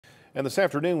And this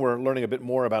afternoon, we're learning a bit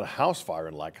more about a house fire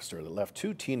in Lancaster that left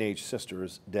two teenage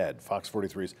sisters dead. Fox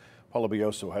 43's Paula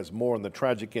Bioso has more on the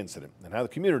tragic incident and how the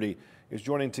community is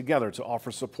joining together to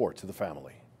offer support to the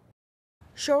family.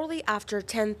 Shortly after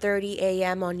 10:30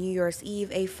 a.m. on New Year's Eve,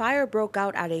 a fire broke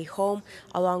out at a home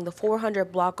along the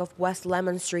 400 block of West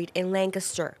Lemon Street in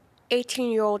Lancaster.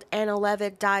 18-year-old Anna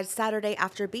Leavitt died Saturday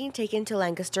after being taken to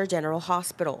Lancaster General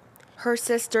Hospital. Her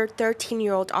sister,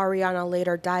 13-year-old Ariana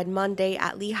Leavitt, died Monday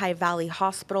at Lehigh Valley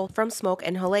Hospital from smoke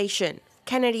inhalation.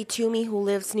 Kennedy Toomey, who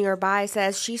lives nearby,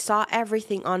 says she saw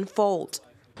everything unfold.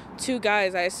 Two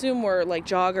guys, I assume were like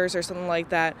joggers or something like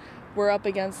that, were up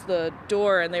against the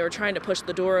door and they were trying to push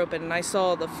the door open, and I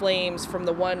saw the flames from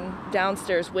the one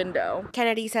downstairs window.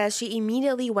 Kennedy says she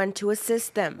immediately went to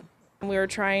assist them. We were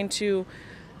trying to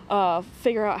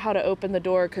figure out how to open the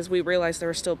door because we realized there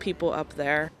were still people up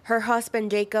there. Her husband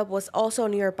Jacob was also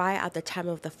nearby at the time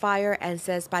of the fire and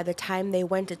says by the time they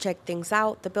went to check things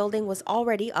out, the building was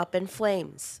already up in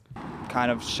flames. Kind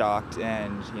of shocked,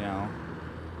 and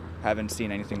haven't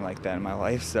seen anything like that in my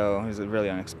life, so it was really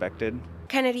unexpected.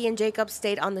 Kennedy and Jacob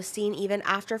stayed on the scene even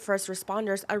after first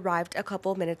responders arrived a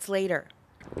couple minutes later.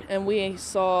 And we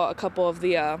saw a couple of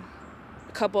the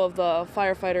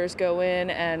firefighters go in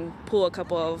and pull a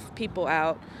couple of people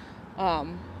out.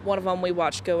 One of them we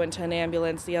watched go into an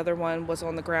ambulance. The other one was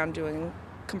on the ground doing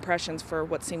compressions for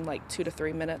what seemed like 2 to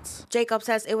 3 minutes. Jacob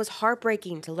says it was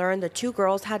heartbreaking to learn the two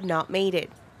girls had not made it.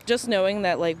 Just knowing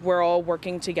that we're all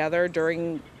working together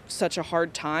during such a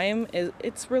hard time,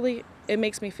 it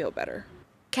makes me feel better.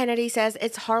 Kennedy says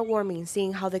it's heartwarming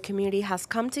seeing how the community has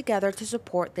come together to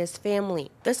support this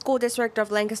family. The school district of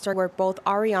Lancaster, where both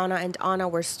Ariana and Anna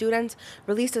were students,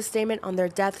 released a statement on their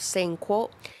deaths saying,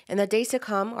 quote, "In the days to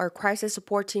come, our crisis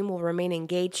support team will remain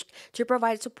engaged to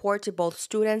provide support to both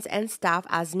students and staff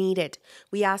as needed.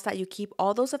 We ask that you keep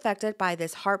all those affected by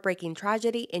this heartbreaking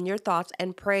tragedy in your thoughts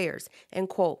and prayers," end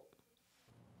quote.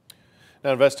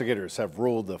 Now, investigators have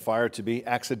ruled the fire to be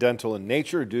accidental in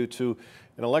nature due to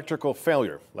an electrical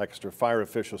failure. Lancaster fire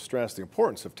officials stress the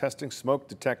importance of testing smoke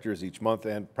detectors each month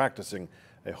and practicing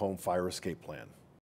a home fire escape plan.